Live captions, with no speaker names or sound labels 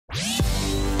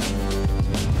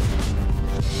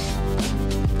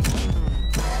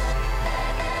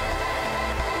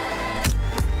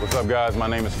guys? My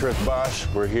name is Chris Bosch.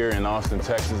 We're here in Austin,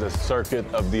 Texas at Circuit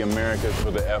of the Americas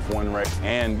for the F1 race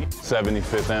and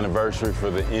 75th anniversary for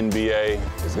the NBA.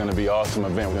 It's going to be an awesome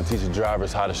event. We're going to teach the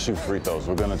drivers how to shoot free throws.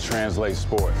 We're going to translate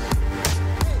sports.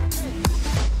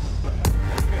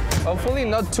 Hopefully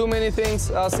not too many things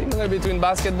similar between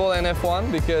basketball and F1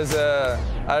 because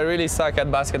I really suck at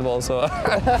basketball, so.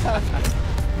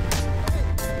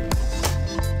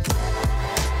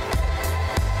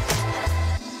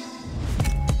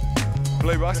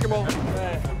 Play basketball?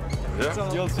 Yeah.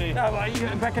 So you'll see. Yeah, well,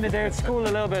 back in the day at school a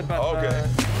little bit, but... Okay.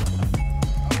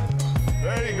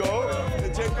 There you go.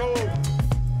 Check go.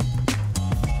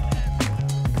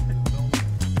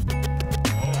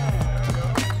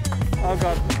 Oh,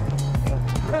 God.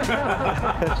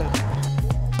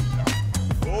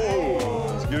 Oh,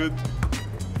 that's good.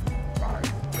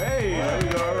 Hey, there you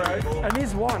go, all right. At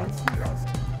least one.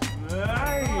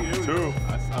 Nice. Two.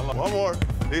 One more.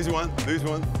 This one, this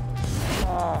one.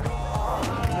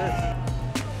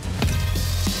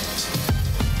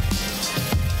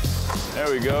 There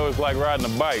we go. It's like riding a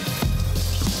bike.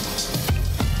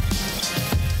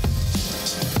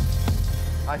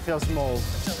 I feel small.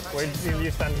 Wait till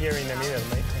you stand here in the middle,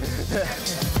 mate.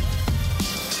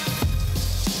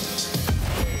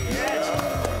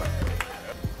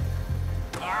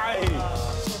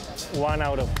 Nice. 1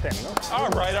 out of 10, no? All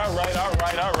right.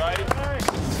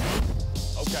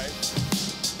 Okay.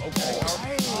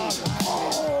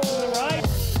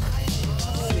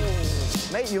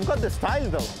 Mate, you've got the style,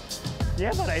 though.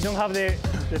 Yeah, but I don't have the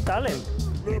talent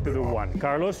to do one.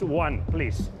 Carlos, one,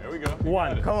 please. There we go.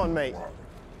 One. Come on, mate.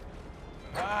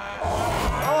 I'm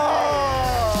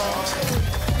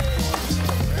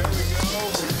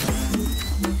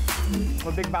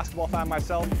a big basketball fan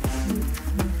myself.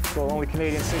 So only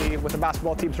Canadian city with a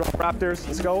basketball team, Toronto Raptors.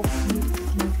 Let's go.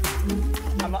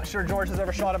 I'm not sure George has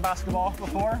ever shot a basketball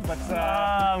before, but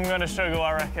I'm gonna struggle,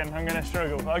 I reckon. I'm gonna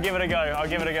struggle. I'll give it a go. I'll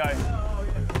give it a go.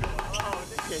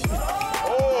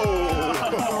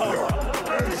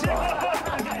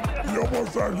 You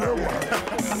almost done that one.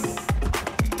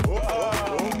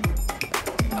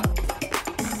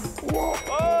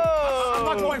 I'm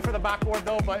not going for the backboard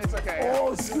though, but it's okay.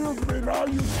 Oh, excuse me, now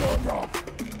you shut up.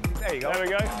 There you go. There we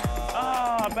go.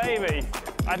 Ah, baby.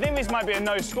 I think this might be a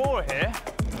no score here.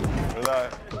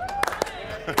 Relax.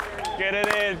 Get it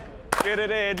in. Get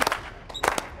it in.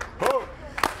 Oh.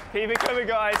 Keep it coming,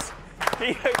 guys.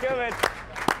 Keep it coming.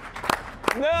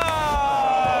 No!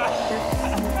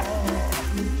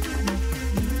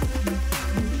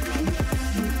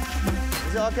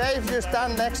 Is it okay if you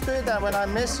stand next to it and when I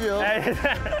miss you?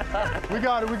 We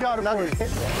got it for you.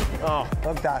 Oh,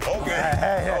 look that. Okay.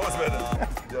 That was better.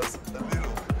 Just a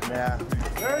little. Yeah.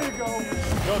 There you go.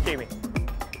 Go, Kimi.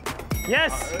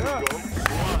 Yes!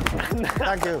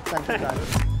 There you go. Thank you, guys.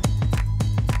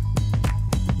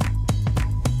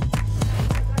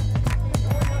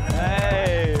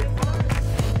 Hey!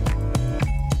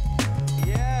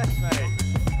 Yes, mate.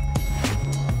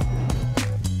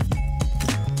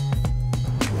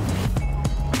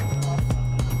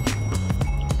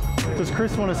 Does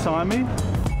Chris want to sign me?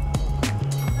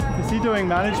 Is he doing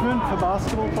management for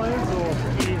basketball players or?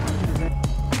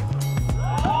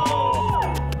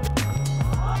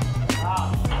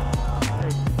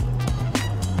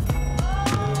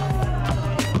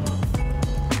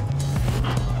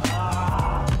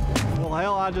 Well,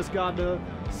 hell, I just got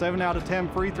 7 out of 10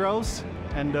 free throws.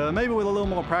 And maybe with a little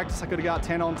more practice, I could have got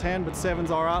 10 on 10, but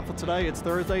 7's all right for today. It's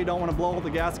Thursday. You don't want to blow all the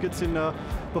gaskets in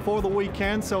before the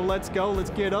weekend. So let's go. Let's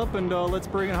get up and let's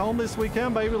bring it home this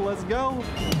weekend, baby. Let's go.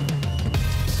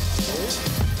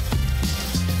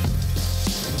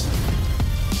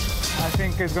 I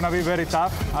think it's gonna be very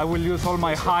tough. I will use all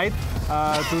my height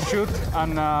to shoot,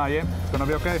 and yeah, it's gonna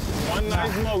be okay. One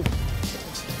nice move.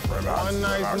 Relax, One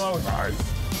nice move. Nice.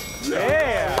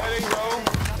 Yeah! There you go.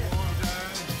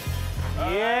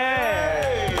 Yeah!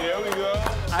 Hey, there we go.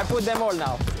 I put them all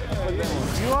now.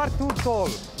 You are too tall.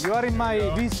 You are in my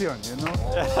vision, you know?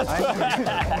 There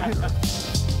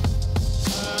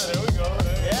we go.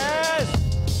 Yes!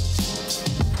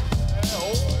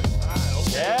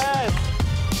 Yes!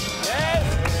 Yes!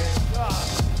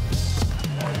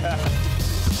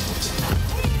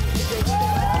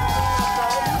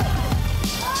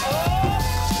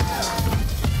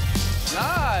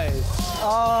 Nice.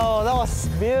 Oh, that was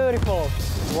beautiful.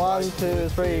 1, 2,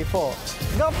 3, 4.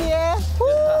 Go, Pierre!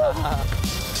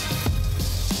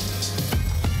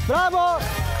 Bravo!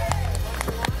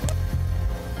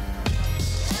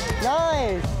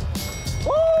 Nice!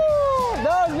 Woo!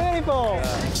 That was beautiful!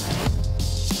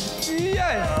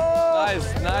 Yes. Oh, Nice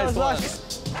that was one. lucky.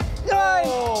 Nice!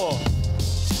 Oh.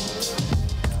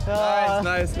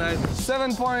 Nice.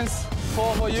 7 points,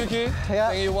 4 for Yuki. Yeah.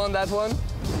 I think you won that one.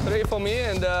 3 for me,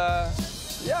 and yeah,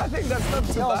 I think that's not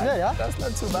too That was bad. good, yeah? That's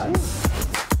not too bad.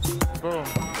 Boom.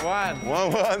 1,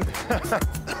 1-1.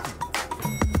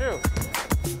 2.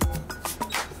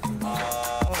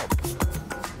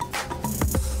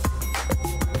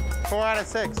 4 out of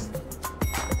 6.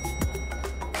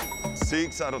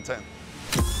 6 out of 10.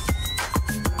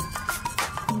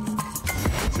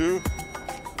 2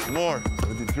 more.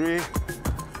 23.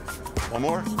 1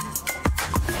 more. And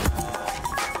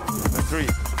 3.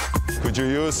 Could you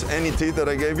use any tee that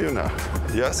I gave you now?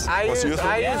 Yes? I Was used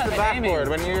useful? the backboard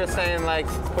when you were saying like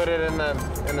put it in the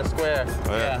square.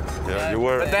 Oh, yeah, you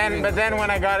were. But then when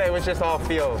I got it, it was just all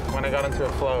feel. When I got into a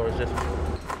flow, it was just.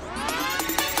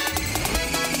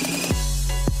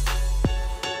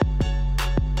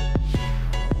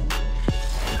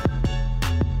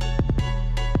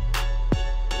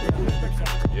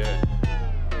 Yeah.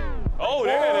 Oh,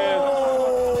 there it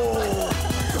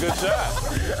is. Good shot.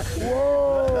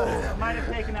 Might have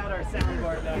taken out our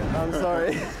soundboard though. I'm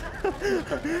sorry.